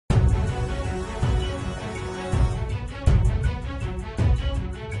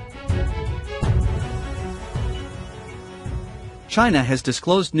China has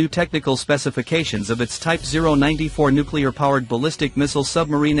disclosed new technical specifications of its Type 094 nuclear-powered ballistic missile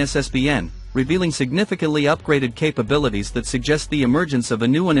submarine SSBN, revealing significantly upgraded capabilities that suggest the emergence of a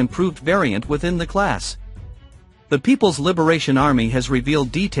new and improved variant within the class. The People's Liberation Army has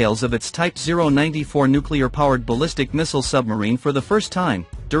revealed details of its Type 094 nuclear-powered ballistic missile submarine for the first time,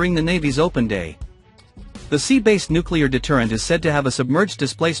 during the Navy's Open Day. The sea-based nuclear deterrent is said to have a submerged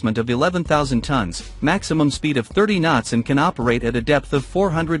displacement of 11,000 tons, maximum speed of 30 knots and can operate at a depth of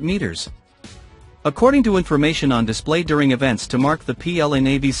 400 meters. According to information on display during events to mark the PLA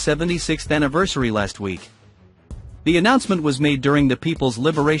Navy's 76th anniversary last week. The announcement was made during the People's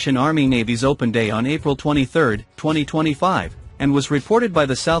Liberation Army Navy's Open Day on April 23, 2025, and was reported by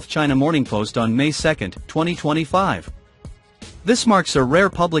the South China Morning Post on May 2, 2025. This marks a rare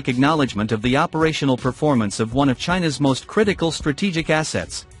public acknowledgement of the operational performance of one of China's most critical strategic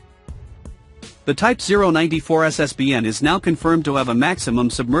assets. The Type 094 SSBN is now confirmed to have a maximum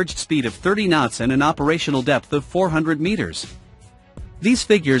submerged speed of 30 knots and an operational depth of 400 meters. These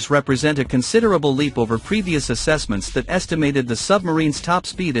figures represent a considerable leap over previous assessments that estimated the submarine's top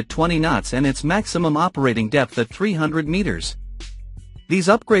speed at 20 knots and its maximum operating depth at 300 meters. These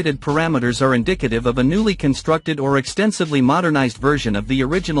upgraded parameters are indicative of a newly constructed or extensively modernized version of the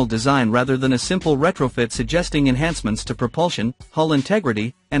original design rather than a simple retrofit, suggesting enhancements to propulsion, hull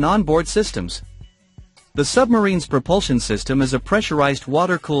integrity, and onboard systems. The submarine's propulsion system is a pressurized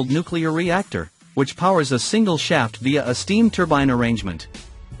water-cooled nuclear reactor, which powers a single shaft via a steam turbine arrangement.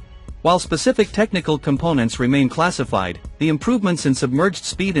 While specific technical components remain classified, the improvements in submerged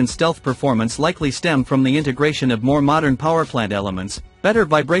speed and stealth performance likely stem from the integration of more modern powerplant elements, better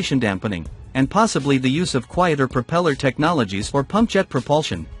vibration dampening, and possibly the use of quieter propeller technologies for pumpjet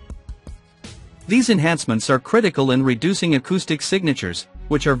propulsion. These enhancements are critical in reducing acoustic signatures,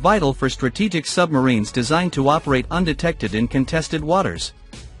 which are vital for strategic submarines designed to operate undetected in contested waters.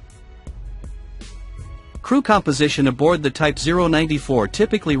 Crew composition aboard the Type 094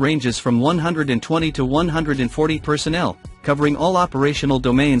 typically ranges from 120 to 140 personnel, covering all operational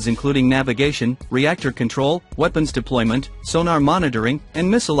domains including navigation, reactor control, weapons deployment, sonar monitoring, and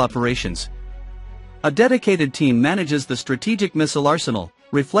missile operations. A dedicated team manages the strategic missile arsenal,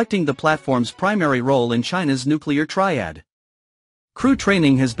 reflecting the platform's primary role in China's nuclear triad. Crew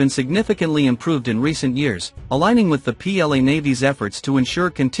training has been significantly improved in recent years, aligning with the PLA Navy's efforts to ensure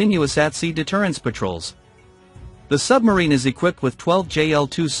continuous at-sea deterrence patrols. The submarine is equipped with 12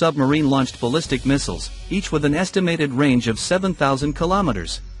 JL-2 submarine-launched ballistic missiles, each with an estimated range of 7,000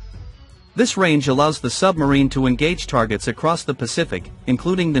 kilometers. This range allows the submarine to engage targets across the Pacific,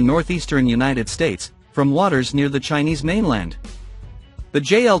 including the northeastern United States, from waters near the Chinese mainland. The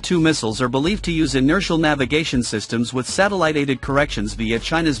JL-2 missiles are believed to use inertial navigation systems with satellite-aided corrections via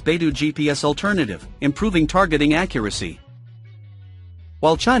China's Beidou GPS alternative, improving targeting accuracy.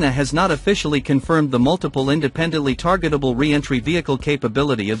 While China has not officially confirmed the multiple independently targetable re-entry vehicle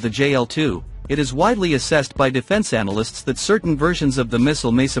capability of the JL-2, it is widely assessed by defense analysts that certain versions of the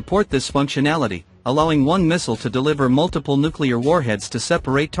missile may support this functionality, allowing one missile to deliver multiple nuclear warheads to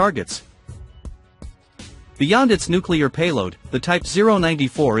separate targets. Beyond its nuclear payload, the Type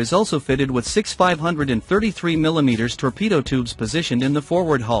 094 is also fitted with 6 533mm torpedo tubes positioned in the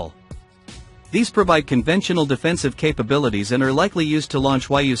forward hull. These provide conventional defensive capabilities and are likely used to launch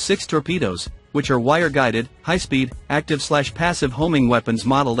Yu-6 torpedoes, which are wire-guided, high-speed, active/passive homing weapons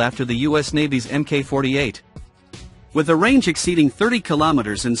modeled after the U.S. Navy's Mk-48. With a range exceeding 30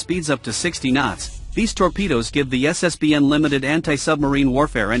 kilometers and speeds up to 60 knots, these torpedoes give the SSBN limited anti-submarine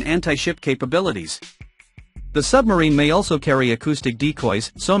warfare and anti-ship capabilities. The submarine may also carry acoustic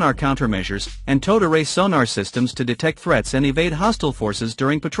decoys, sonar countermeasures, and towed array sonar systems to detect threats and evade hostile forces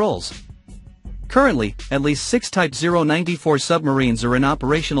during patrols. Currently, at least 6 Type 094 submarines are in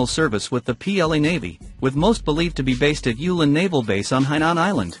operational service with the PLA Navy, with most believed to be based at Yulin Naval Base on Hainan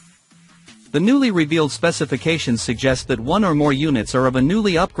Island. The newly revealed specifications suggest that one or more units are of a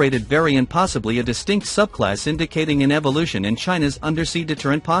newly upgraded variant, possibly a distinct subclass, indicating an evolution in China's undersea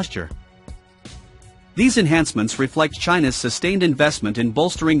deterrent posture. These enhancements reflect China's sustained investment in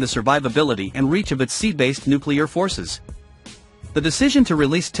bolstering the survivability and reach of its sea-based nuclear forces. The decision to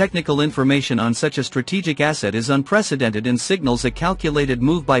release technical information on such a strategic asset is unprecedented and signals a calculated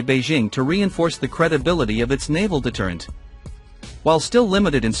move by Beijing to reinforce the credibility of its naval deterrent. While still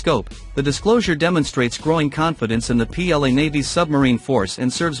limited in scope, the disclosure demonstrates growing confidence in the PLA Navy's submarine force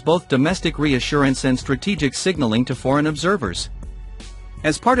and serves both domestic reassurance and strategic signaling to foreign observers.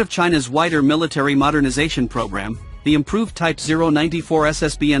 As part of China's wider military modernization program, the improved Type 094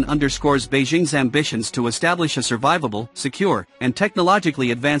 SSBN underscores Beijing's ambitions to establish a survivable, secure, and technologically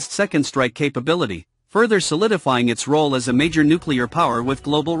advanced second strike capability, further solidifying its role as a major nuclear power with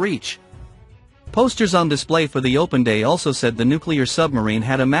global reach. Posters on display for the open day also said the nuclear submarine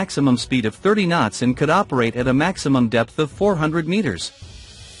had a maximum speed of 30 knots and could operate at a maximum depth of 400 meters.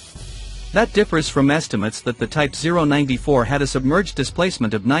 That differs from estimates that the Type 094 had a submerged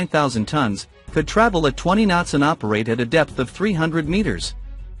displacement of 9,000 tons, could travel at 20 knots and operate at a depth of 300 meters.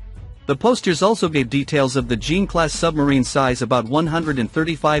 The posters also gave details of the Jean-class submarine size, about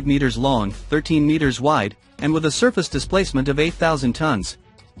 135 meters long, 13 meters wide, and with a surface displacement of 8,000 tons.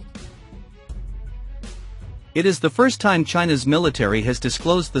 It is the first time China's military has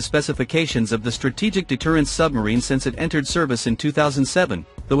disclosed the specifications of the strategic deterrent submarine since it entered service in 2007,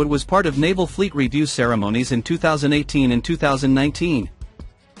 though it was part of naval fleet review ceremonies in 2018 and 2019.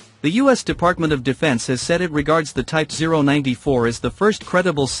 The U.S. Department of Defense has said it regards the Type 094 as the first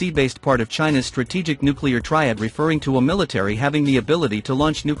credible sea-based part of China's strategic nuclear triad, referring to a military having the ability to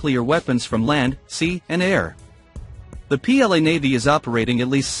launch nuclear weapons from land, sea, and air. The PLA Navy is operating at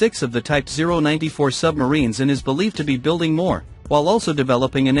least 6 of the Type 094 submarines and is believed to be building more, while also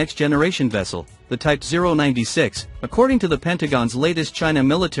developing a next-generation vessel, the Type 096, according to the Pentagon's latest China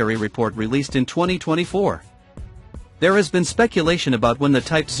military report released in 2024. There has been speculation about when the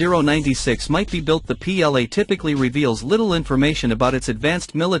Type 096 might be built. The PLA typically reveals little information about its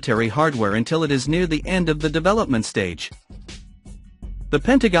advanced military hardware until it is near the end of the development stage. The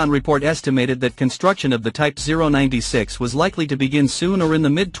Pentagon report estimated that construction of the Type 096 was likely to begin soon or in the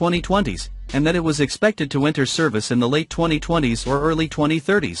mid-2020s, and that it was expected to enter service in the late 2020s or early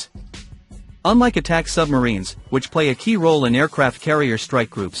 2030s. Unlike attack submarines, which play a key role in aircraft carrier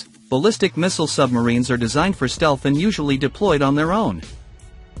strike groups, ballistic missile submarines are designed for stealth and usually deployed on their own.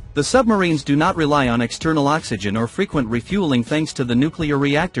 The submarines do not rely on external oxygen or frequent refueling thanks to the nuclear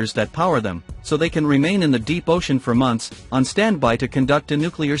reactors that power them, so they can remain in the deep ocean for months, on standby to conduct a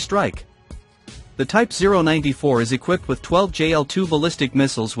nuclear strike. The Type 094 is equipped with 12 JL-2 ballistic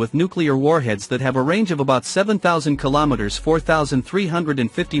missiles with nuclear warheads that have a range of about 7,000 kilometers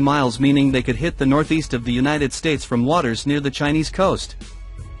 (4,350 miles), meaning they could hit the northeast of the United States from waters near the Chinese coast.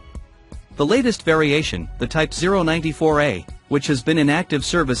 The latest variation, the Type 094A, which has been in active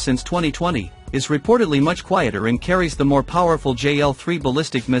service since 2020, is reportedly much quieter and carries the more powerful JL-3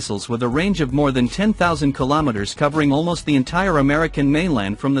 ballistic missiles with a range of more than 10,000 kilometers, covering almost the entire American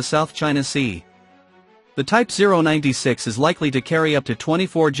mainland from the South China Sea. The Type 096 is likely to carry up to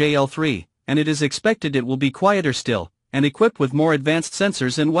 24 JL-3, and it is expected it will be quieter still, and equipped with more advanced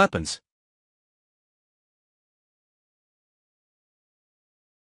sensors and weapons.